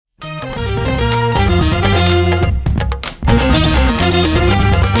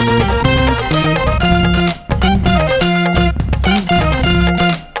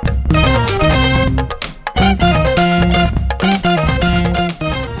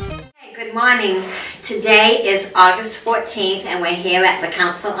Good morning. Today is August 14th and we're here at the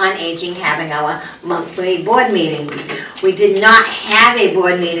Council on Aging having our monthly board meeting. We did not have a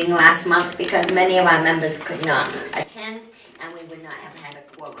board meeting last month because many of our members could not attend and we would not have had a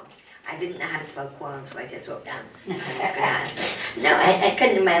quorum. I didn't know how to spell quorum, so I just wrote down. No, I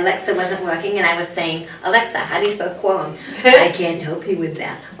couldn't. My Alexa wasn't working and I was saying, Alexa, how do you spell quorum? I can't help you with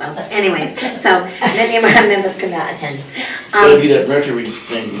that. Well, anyways, so many of our members could not attend. It's going to be that Mercury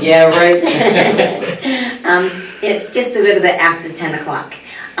thing. Yeah, right. It's just a little bit after 10 o'clock.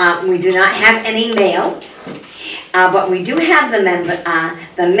 We do not have any mail, but we do have the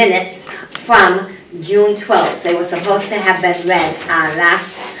minutes from June 12th. They were supposed to have been read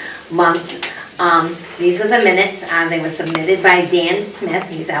last month. These are the minutes. They were submitted by Dan Smith.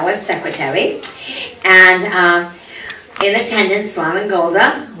 He's our secretary. And in attendance, Lauren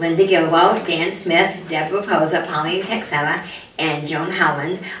Golda, Linda Gilbo, Dan Smith, Deborah Posa, Pauline Texera, and Joan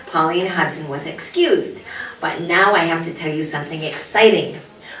Howland. Pauline Hudson was excused. But now I have to tell you something exciting.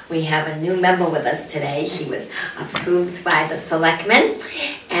 We have a new member with us today. She was approved by the selectmen,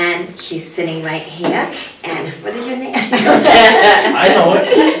 and she's sitting right here. And what is your name? I know it.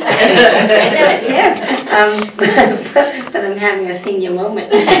 I know it's here. But I'm having a senior moment.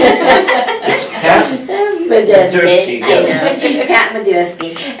 Pat Madursky. I know. Pat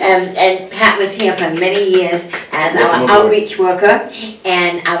Madursky. And Pat was here for many years as our outreach worker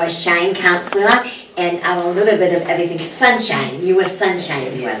and our shine counselor. And our little bit of everything, sunshine. You were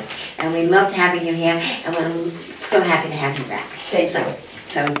sunshine to us. And we loved having you here, and we're so happy to have you back. Thank you.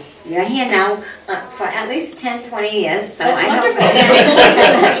 So you're here now for at least 10, 20 years. So That's wonderful.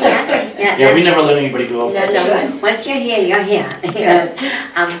 Yeah, we never let anybody go. No. Once you're here, you're here.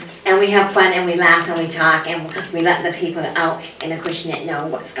 And we have fun, and we laugh, and we talk, and we let the people out in Acushnet know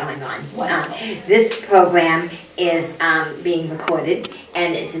what's going on. This program is being recorded,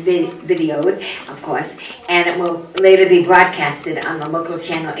 and it's videoed, of course, and it will later be broadcasted on the local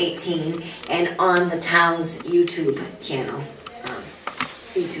channel 18 and on the town's YouTube channel.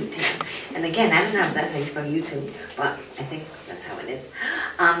 And again, I don't know if that's how you spell YouTube, but I think that's how it is.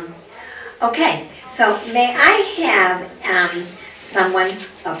 Okay, so may I have someone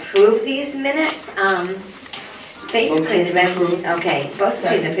approve these minutes? Basically, they've been approved. Okay, supposed to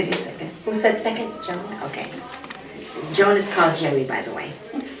be the video second. Who said second? Joan? Okay. Joan is called Jerry, by the way.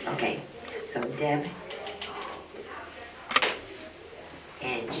 Okay, so Deb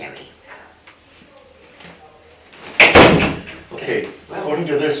and Jerry. Okay, according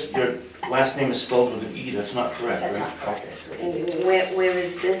to this, your last name is spelled with an E. That's not correct, That's right? not correct. Where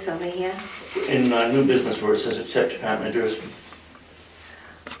is this over here? In new business where it says accept Pat Madursky.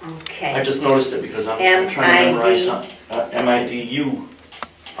 Okay. I just noticed it because I'm trying to memorize something. Midurski.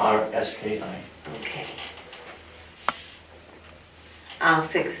 Okay. I'll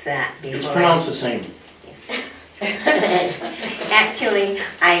fix that. It's pronounced the same. Actually,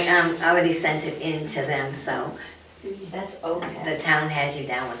 I already sent it in to them, so That's okay. the town has you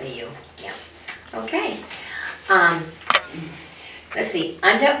down with a U. Yeah. Okay. Let's see.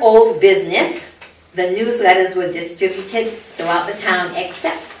 Under old business, the newsletters were distributed throughout the town,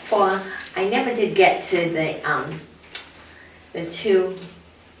 except for I never did get to the two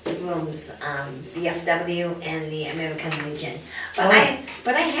rooms, the FW and the American Legion.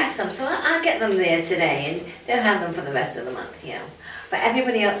 But I have some, so I'll get them there today, and they'll have them for the rest of the month. But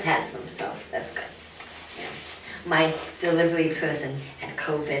everybody else has them, so that's good. My delivery person had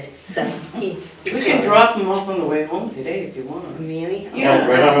COVID, so We can drop them off on the way home today if you want. Really? Yeah,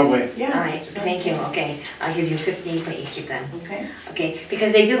 right on our way. Yeah. All right, thank you. Okay, I'll give you 15 for each of them. Okay. Okay,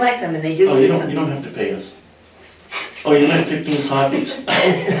 because they do like them and they do Oh, use you them. don't have to pay us. Oh, you meant 15 copies.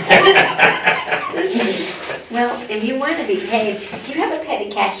 Well, if you want to be paid, do you have a petty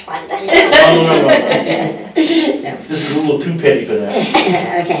cash fund? No. This is a little too petty for that.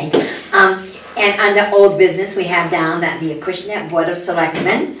 Okay. And under old business, we have down that the Acushnet Board of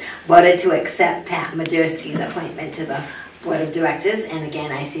Selectmen voted to accept Pat Madursky's appointment to the Board of Directors. And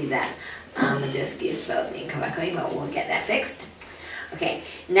again, I see that Madursky is spelled incorrectly, but we'll get that fixed. Okay,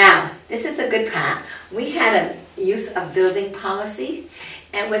 now, this is the good part. We had a use of building policy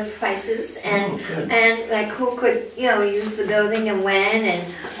and with prices and like who could, use the building and when and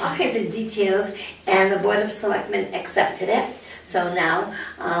all kinds of details. And the Board of Selectmen accepted it. So now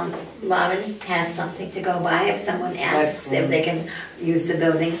Lauren has something to go by if someone asks if they can use the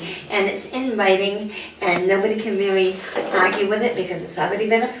building. And it's in writing and nobody can really argue with it because it's already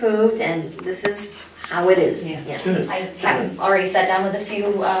been approved and this is how it is. I have already sat down with a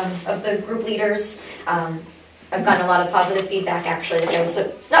few of the group leaders I've gotten a lot of positive feedback actually, which I was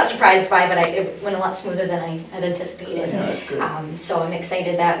not surprised by, but it went a lot smoother than I had anticipated. Yeah, that's good. So I'm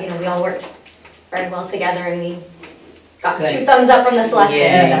excited that, we all worked very well together and we got Good. 2 thumbs up from the selectmen.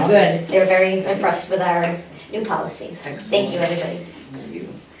 Yeah, So good. they were very impressed with our new policies. Thank you, everybody.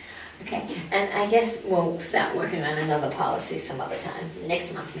 Okay, and I guess we'll start working on another policy some other time,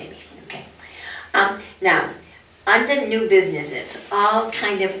 next month maybe, okay. Now, under new business, it's all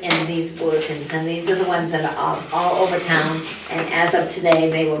kind of in these bulletins, and these are the ones that are all over town, and as of today,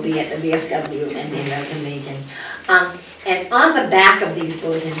 they will be at the VFW and the American Legion. And on the back of these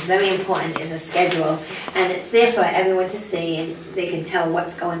bulletins, very important, is a schedule, and it's there for everyone to see, and they can tell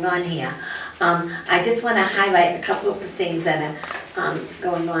what's going on here. I just want to highlight a couple of the things that are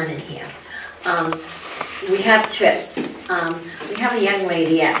going on in here. We have trips. We have a young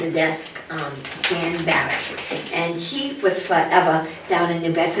lady at the desk, Jan Barrett, and she was forever down in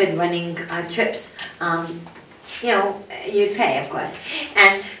New Bedford running trips. You'd pay, of course,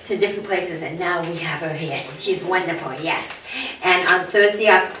 and to different places, and now we have her here, and she's wonderful, yes. And on Thursday,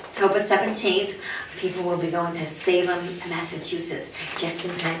 October 17th, people will be going to Salem, Massachusetts, just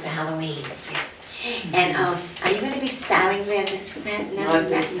in time for Halloween. And are you going to be starring there this time? No,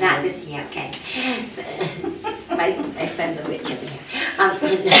 not this year, okay. my friend the witch over here.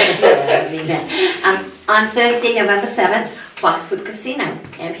 On Thursday, November 7th, Foxwood Casino.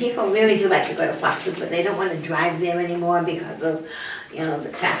 And people really do like to go to Foxwood, but they don't want to drive there anymore because of,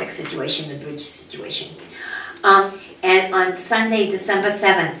 the traffic situation, the bridge situation. And on Sunday, December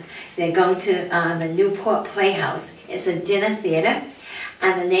 7th, they're going to the Newport Playhouse. It's a dinner theater,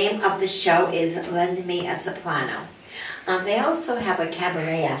 and the name of the show is Lend Me a Soprano. They also have a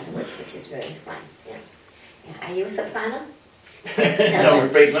cabaret afterwards, which is really fun. Yeah. Are you a soprano? No, I'm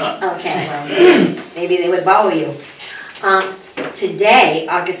afraid not. Okay, well, maybe they would borrow you. Today,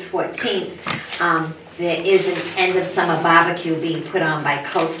 August 14th, there is an end of summer barbecue being put on by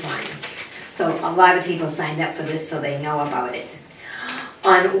Coastline. So a lot of people signed up for this, so they know about it.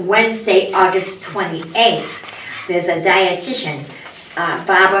 On Wednesday, August 28th, there's a dietitian,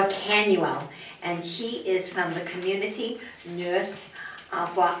 Barbara Canuel, and she is from the community nurse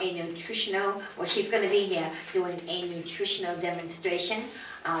for a nutritional, she's going to be here doing a nutritional demonstration.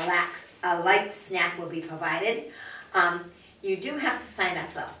 A light snack will be provided. You do have to sign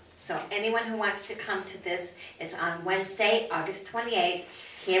up though. So anyone who wants to come to this is on Wednesday, August 28th,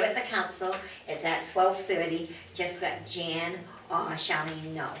 here at the council. It's at 12:30. Just let Jan or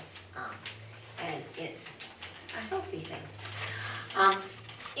Charlene know. And it's a healthy thing.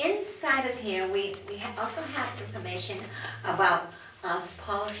 Inside of here, we also have information about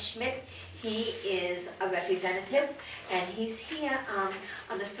Paul Schmidt. He is a representative, and he's here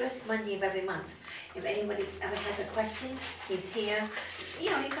on the first Monday of every month. If anybody ever has a question, he's here. He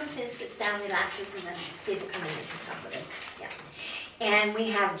comes in, sits down, relaxes, and then people come in and talk with him. Yeah. And we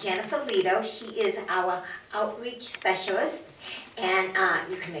have Jennifer Lido. She is our outreach specialist, and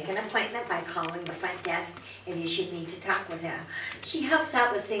you can make an appointment by calling the front desk if you should need to talk with her. She helps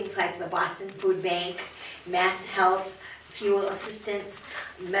out with things like the Boston Food Bank, Mass Health, fuel assistance,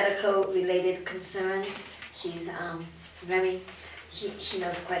 medical related concerns. She's she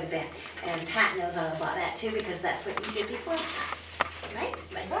knows quite a bit, and Pat knows all about that too, because that's what you did before, right?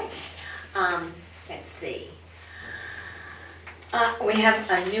 Right. Let's see. We have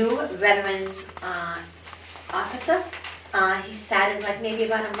a new veterans officer. He started like maybe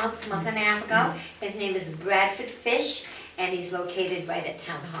about a month and a half ago. His name is Bradford Fish, and he's located right at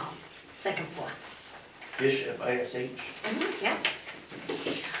Town Hall, second floor. Fish, F-I-S-H. Yeah.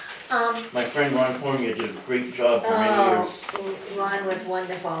 My friend Ron Cormier did a great job for many years. Ron was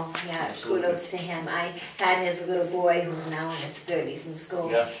wonderful. Yeah, Absolutely. Kudos to him. I had his little boy who's now in his 30s in school,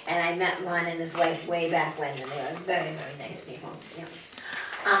 Yeah. and I met Ron and his wife way back when, and they were very, very nice people. Yeah.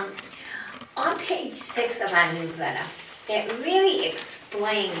 On page 6 of our newsletter, it really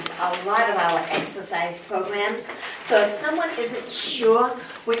explains a lot of our exercise programs. So if someone isn't sure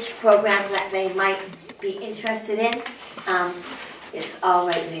which program that they might be interested in, it's all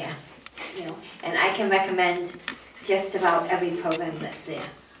right there, and I can recommend just about every program that's there.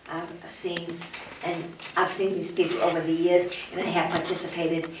 I've seen these people over the years, and I have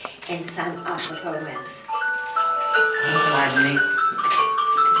participated in some of the programs. Pardon me.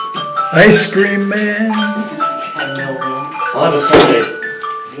 Ice cream man. Have no room. I'll have a Sunday.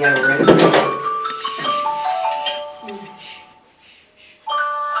 Yeah, right.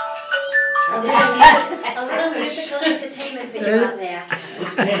 A little musical entertainment for you out there.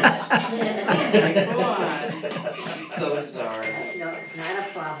 Come on. I'm so sorry. No, it's not a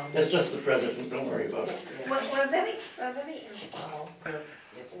problem. That's just the president, don't worry about it. We're very informal group.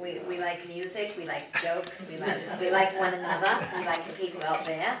 We like music, we like jokes, we like one another, we like the people out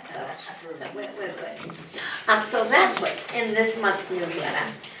there, so we're good. So that's what's in this month's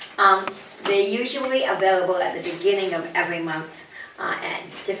newsletter. They're usually available at the beginning of every month at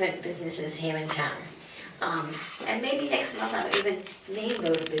different businesses here in town. And maybe next month I'll even name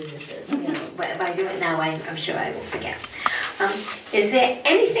those businesses, but if I do it now, I'm sure I will forget. Is there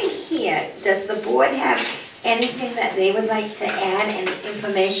anything here, does the board have anything that they would like to add, any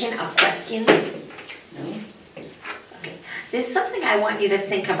information or questions? No? Okay. There's something I want you to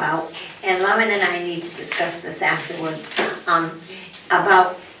think about, and Lauren and I need to discuss this afterwards,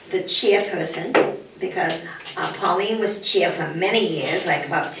 about the chairperson, because Pauline was chair for many years, like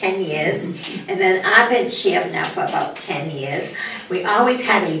about 10 years, and then I've been chair now for about 10 years. We always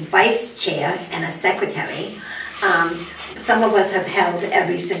had a vice chair and a secretary. Some of us have held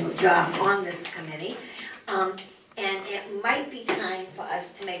every single job on this committee. And it might be time for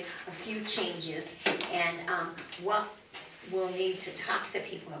us to make a few changes, and what we'll need to talk to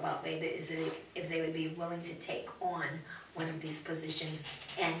people about later is if they would be willing to take on one of these positions,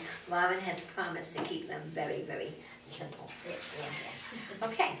 and Lauren has promised to keep them very, very simple. Yes.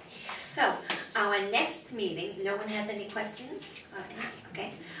 Okay, so our next meeting, no one has any questions?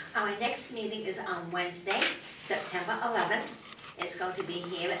 Okay, our next meeting is on Wednesday, September 11th. It's going to be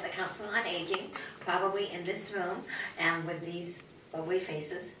here at the Council on Aging, probably in this room, and with these lovely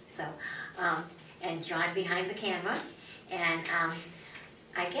faces. So, and John behind the camera, and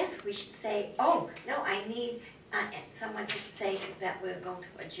I guess we should say, oh, no, I need someone to say that we're going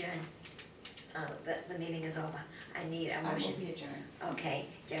to adjourn. The meeting is over. I need a I motion. will be adjourned. Okay,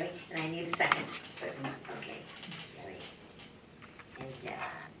 Jerry, and I need a second. Second. Okay, Jerry. And Deb.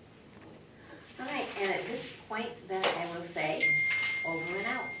 All right, and at this point, then I will say, over and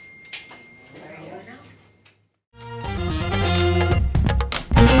out.